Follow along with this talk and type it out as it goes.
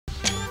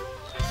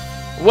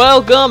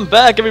Welcome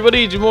back,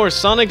 everybody, to more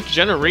Sonic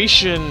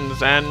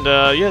Generations, and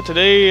yeah,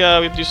 today we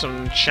have to do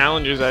some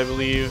challenges, I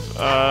believe.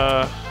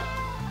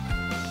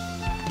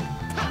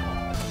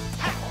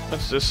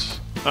 What's this?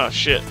 Oh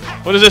shit!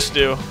 What does this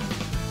do?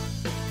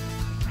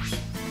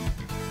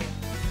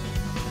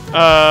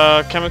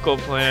 Chemical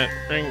plant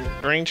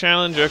ring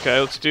challenge. Okay,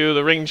 let's do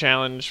the ring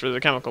challenge for the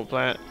chemical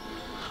plant.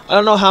 I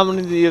don't know how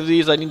many of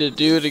these I need to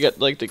do to get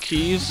like the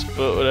keys,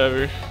 but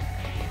whatever.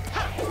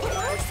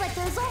 Looks like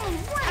there's only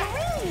one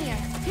ring here.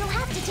 You'll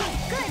have to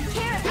take good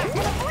care of it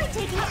and avoid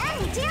taking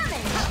any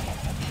damage.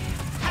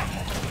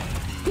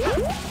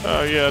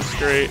 Oh yeah, that's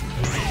great.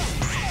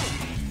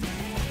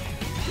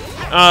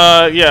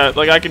 Yeah,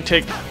 like I can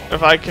take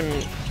if I can.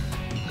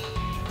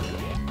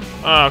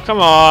 Oh, come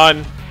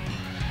on.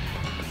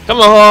 Come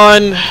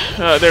on.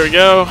 There we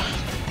go.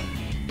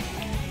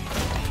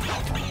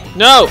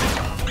 No.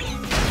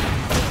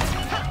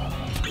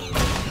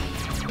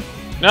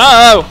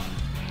 No.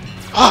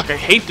 Fuck, I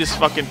hate this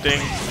fucking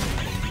thing.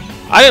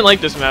 I didn't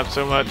like this map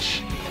so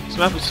much. This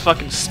map was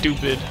fucking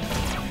stupid.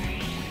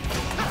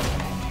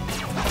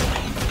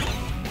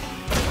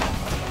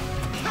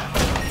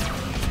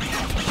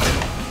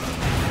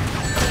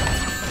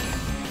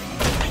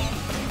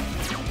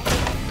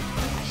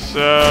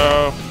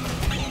 So...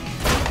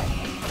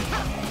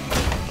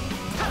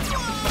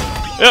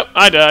 Yep,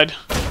 I died.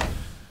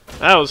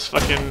 That was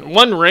fucking...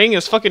 One ring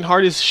is fucking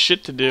hard as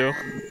shit to do.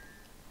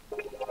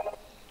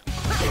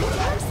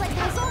 Looks like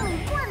there's only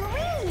one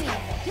ring here.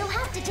 You'll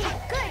have to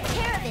take good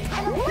care of it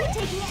and avoid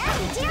taking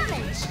any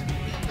damage.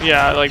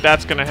 Yeah, like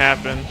that's gonna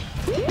happen.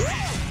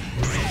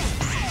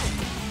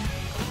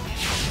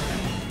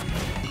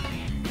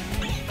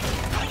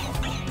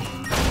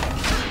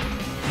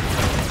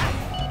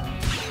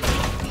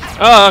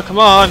 Oh, come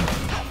on.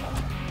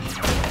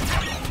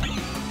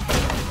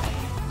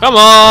 Come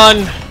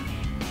on.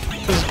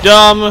 This is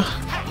dumb.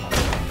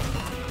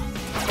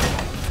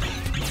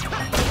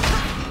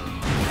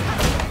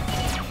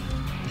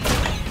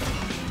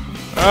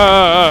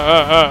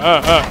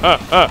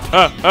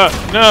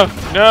 No,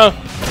 no,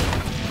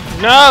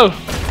 no.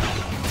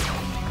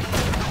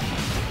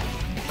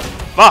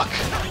 Fuck.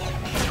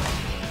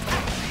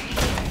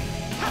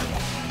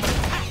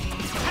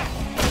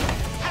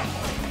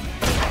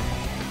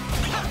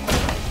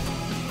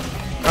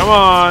 Come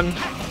on.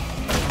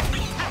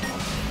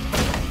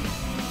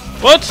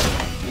 What?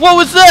 What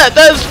was that?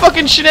 That is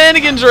fucking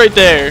shenanigans right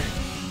there.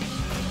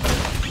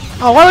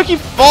 Oh, why do I keep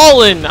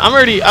falling? I'm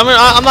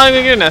not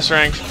even getting S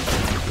rank.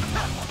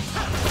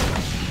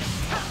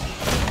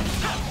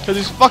 Cause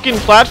these fucking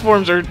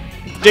platforms are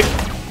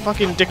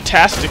fucking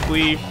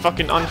dictastically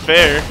fucking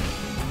unfair.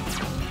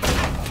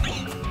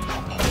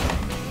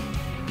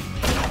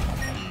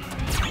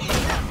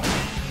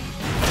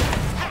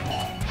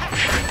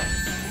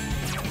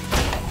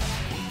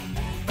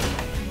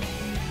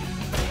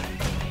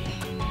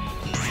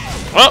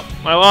 Well,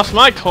 I lost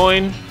my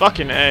coin.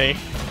 Fucking A.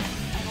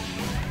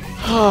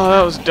 Oh,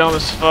 that was dumb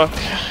as fuck.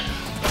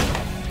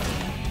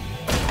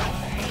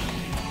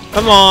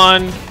 Come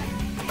on.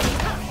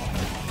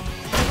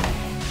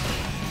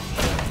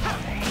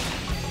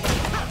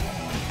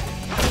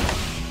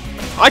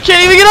 I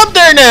can't even get up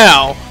there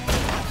now!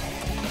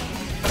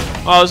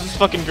 Oh, this is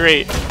fucking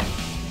great.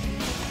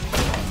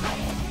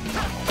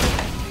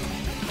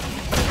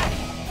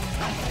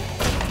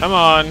 Come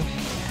on.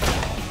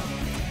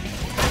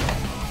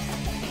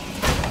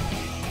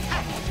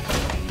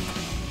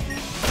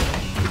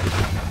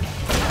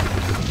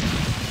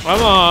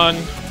 Come on.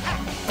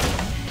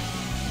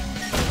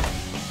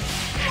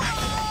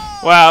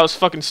 Wow, that was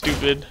fucking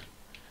stupid.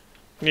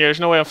 Yeah,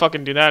 there's no way I'll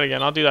fucking do that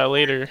again. I'll do that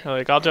later.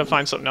 Like, I'll just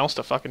find something else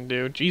to fucking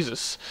do.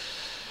 Jesus.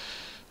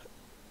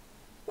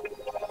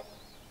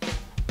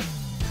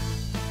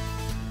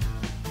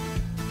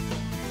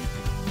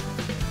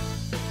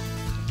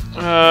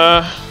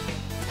 What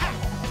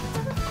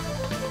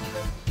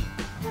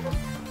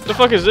the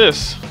fuck is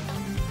this?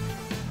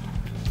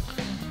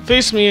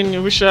 Face me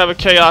and we should have a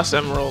Chaos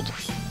Emerald.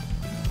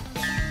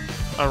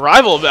 A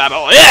rival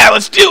battle. Yeah,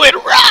 let's do it!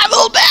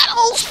 Rival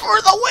battles for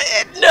the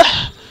win!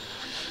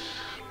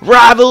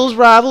 Rivals,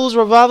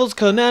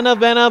 Kanana,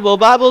 Banana,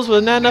 Bibles,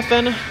 Banana,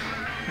 Fen,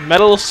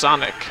 Metal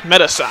Sonic,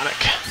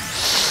 Metasonic.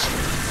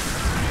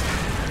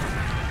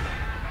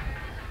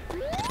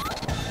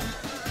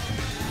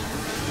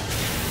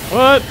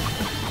 What?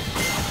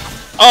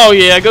 Oh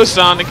yeah, go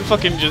Sonic.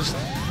 Fucking just.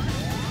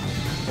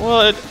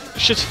 What?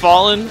 Shit's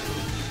falling.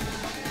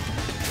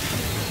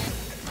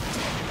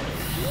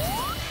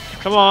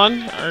 Come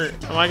on. Or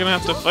am I gonna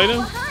have to fight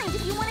him?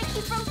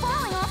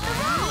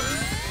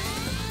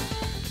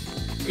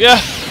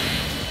 Yeah.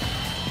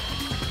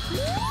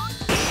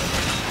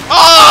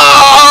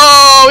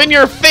 Oh, in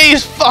your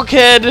face,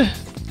 fuckhead.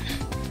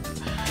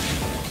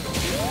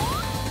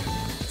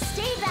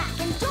 Stay back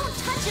and don't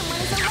touch him when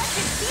his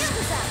electric field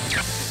is up.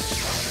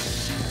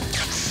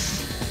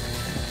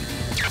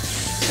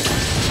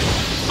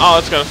 Oh,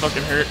 that's gotta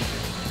fucking hurt.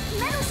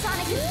 Metal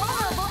Sonic is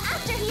vulnerable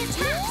after he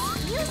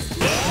attacks. Use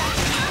speed back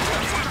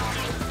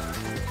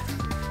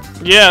counterattack.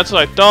 Yeah, that's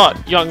what I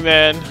thought, young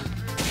man.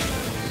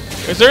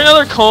 Is there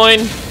another coin?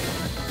 He's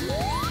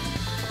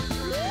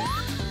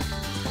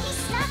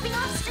snapping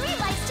off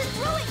streetlights to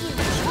throw at you.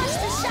 Watch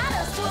the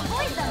shadows to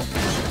avoid them.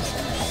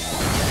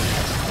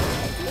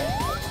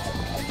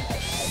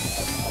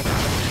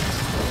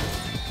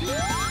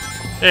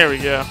 There we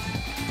go.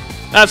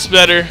 That's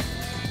better.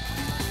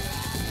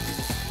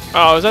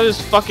 Oh, is that his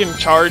fucking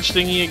charge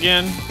thingy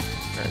again?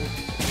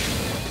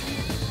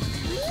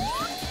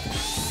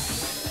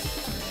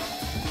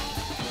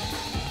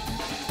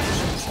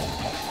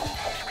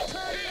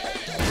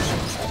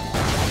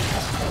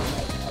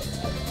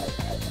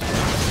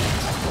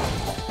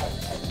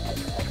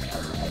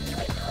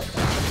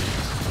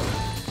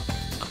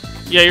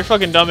 Yeah, you're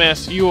fucking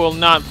dumbass. You will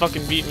not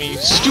fucking beat me, you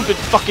stupid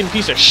fucking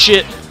piece of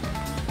shit.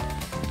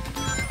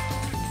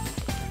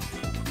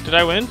 Did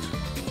I win?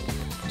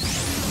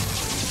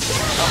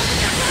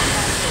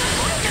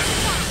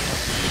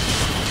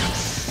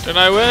 Did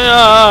I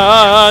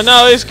win?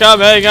 No, he's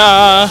coming.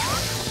 That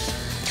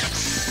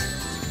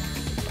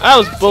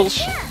was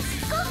bullshit.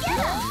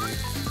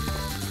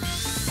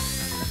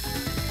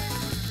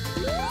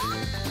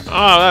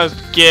 Oh, that was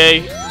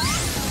gay.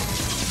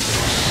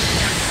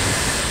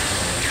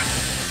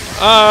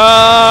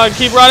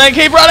 Keep running,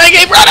 keep running,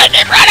 keep running,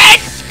 keep running!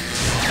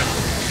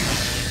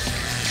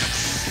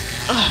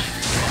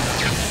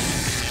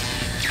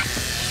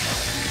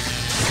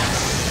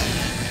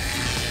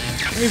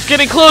 He's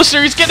getting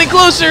closer, he's getting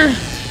closer!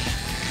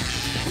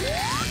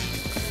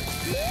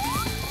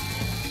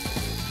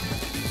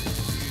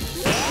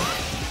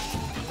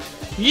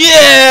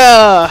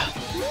 Yeah!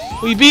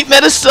 We beat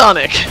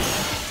Metasonic!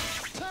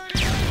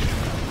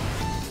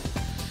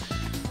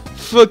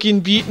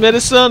 Fucking beat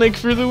Metasonic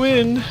for the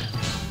win!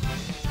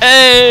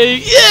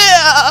 Hey!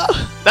 Yeah!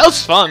 That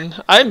was fun.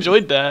 I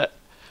enjoyed that.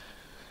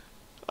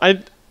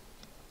 It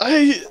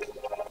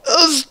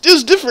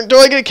was different. Do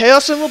I get a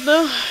Chaos Emerald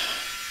now?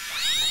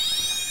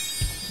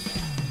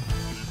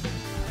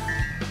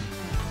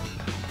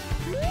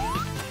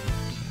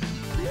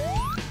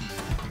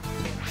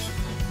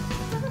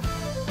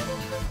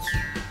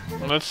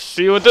 Let's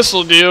see what this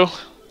will do.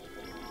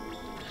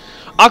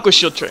 Aqua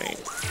Shield Train.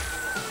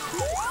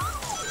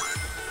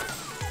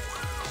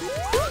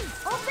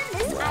 Open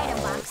this item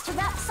box to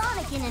wrap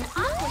Sonic in an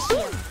Aqua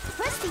Shield.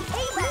 Press the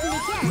A button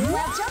again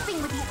while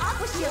jumping with the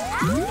Aqua Shield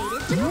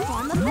activated to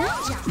perform a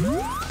bound jump.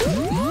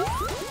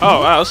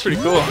 Oh wow, that's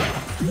pretty cool.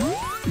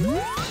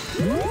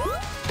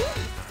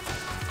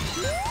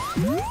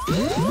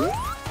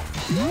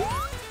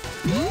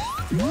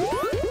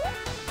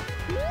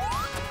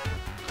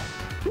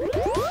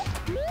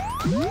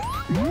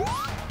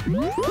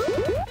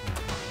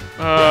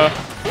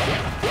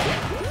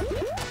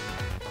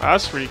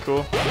 That's pretty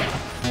cool.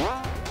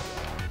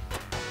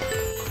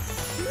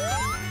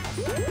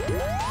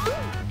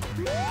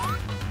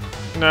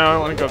 No, I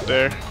want to go up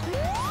there.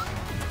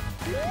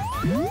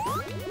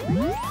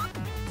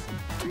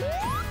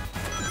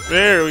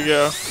 There we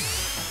go.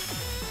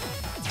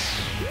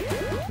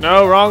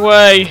 No, wrong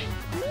way.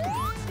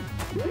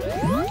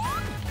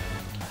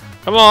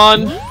 Come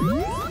on.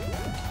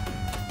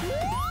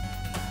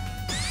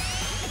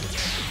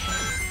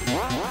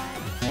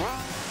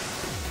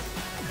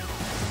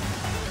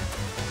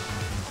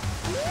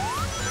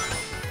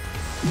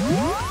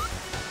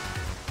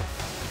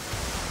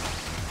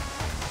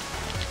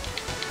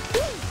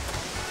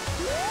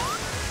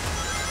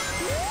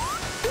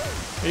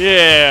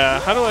 Yeah,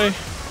 how do I...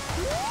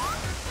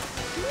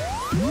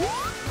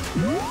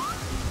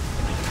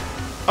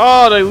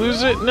 Oh, did I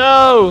lose it?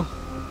 No!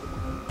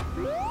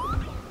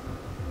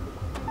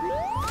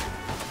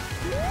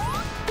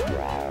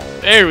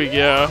 There we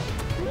go.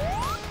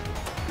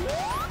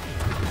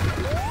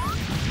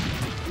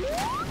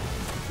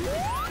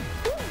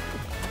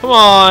 Come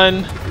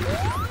on!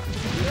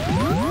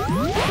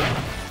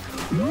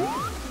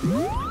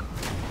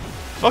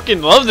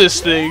 Fucking love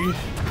this thing!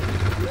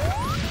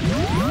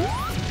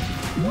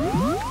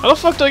 How the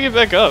fuck do I get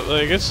back up?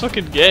 Like, it's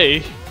fucking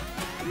gay.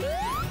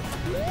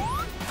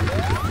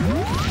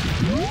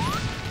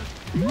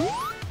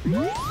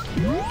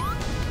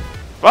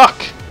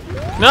 Fuck!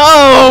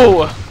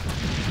 No!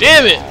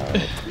 Damn it!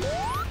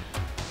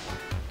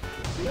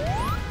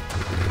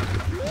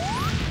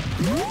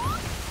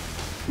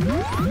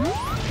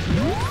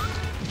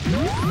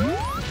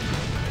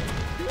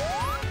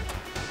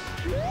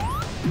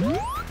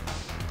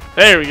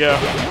 There we go.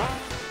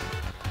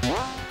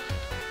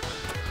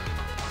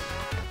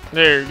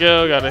 There we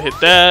go, gotta hit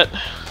that.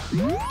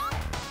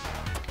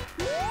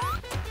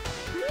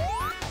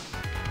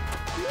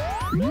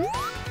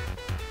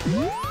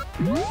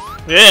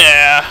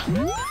 Yeah!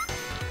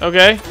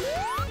 Okay.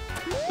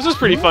 This is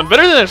pretty fun.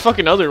 Better than that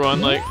fucking other one,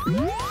 like...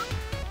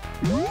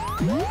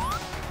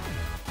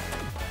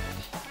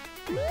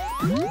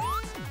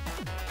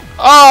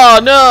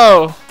 Oh,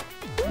 no!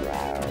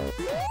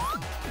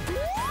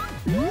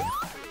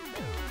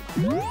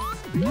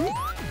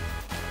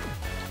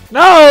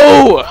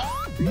 No!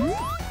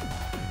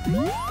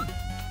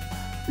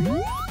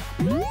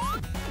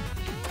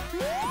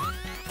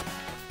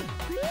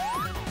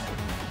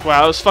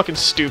 Wow, that was fucking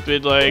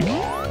stupid. Like,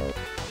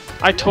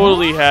 I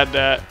totally had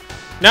that.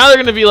 Now they're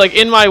gonna be like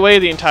in my way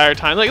the entire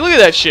time. Like, look at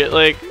that shit.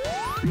 Like,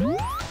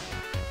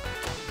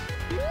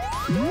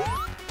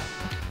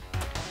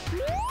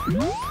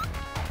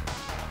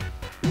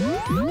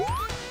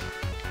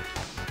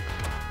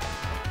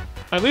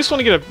 I at least want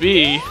to get a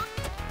B.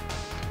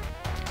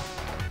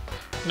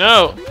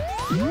 No.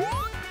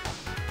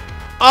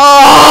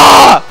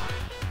 Ah!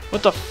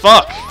 What the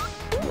fuck?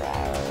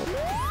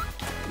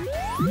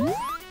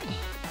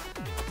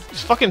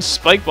 These fucking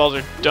spike balls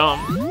are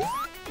dumb.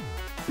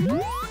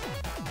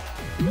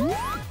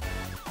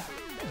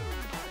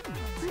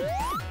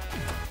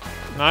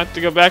 Now I have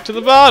to go back to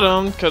the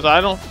bottom because I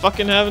don't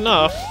fucking have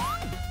enough.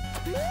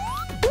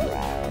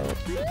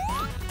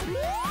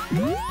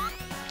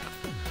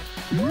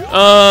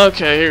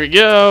 Okay, here we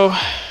go.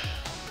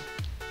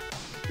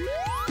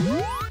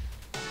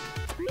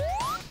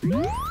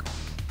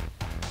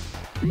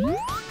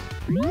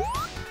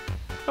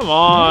 Come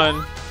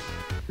on.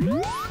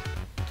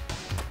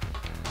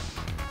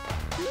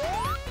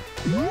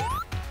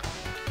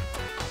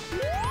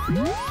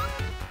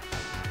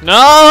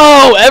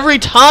 No! Every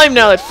time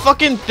now, that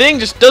fucking thing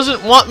just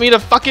doesn't want me to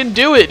fucking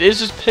do it. It's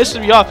just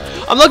pissing me off.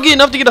 I'm lucky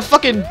enough to get a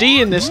fucking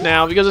D in this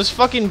now because this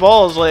fucking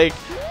balls, like,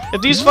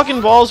 if these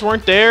fucking balls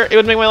weren't there, it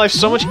would make my life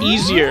so much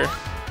easier.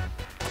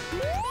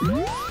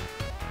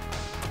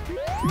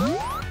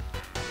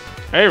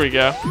 There we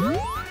go.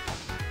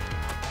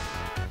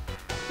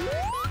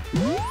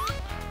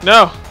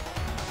 No.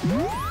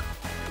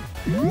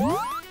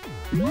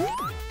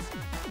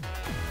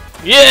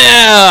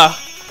 Yeah!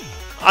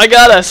 I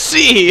got a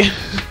C!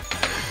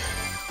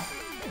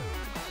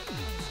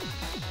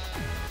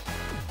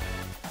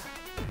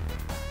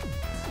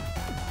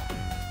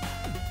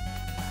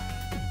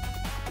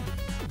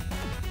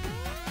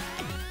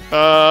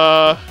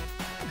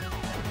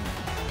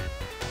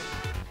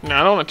 No,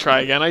 I don't want to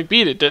try again. I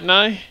beat it, didn't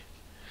I?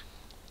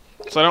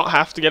 So I don't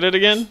have to get it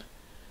again?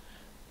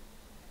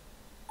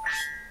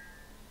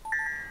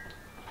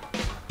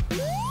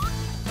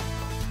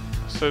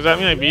 So does that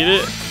mean I beat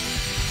it?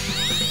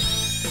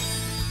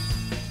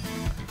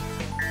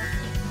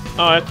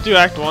 Oh, I have to do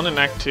Act 1 and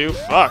Act 2?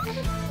 Fuck.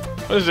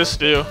 What does this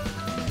do?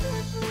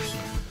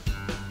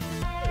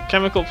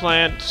 Chemical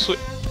plant.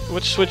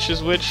 Which switch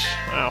is which?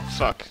 Oh,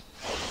 fuck.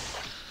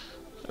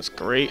 That's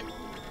great.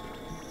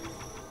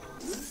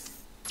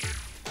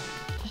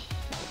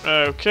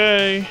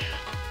 Okay.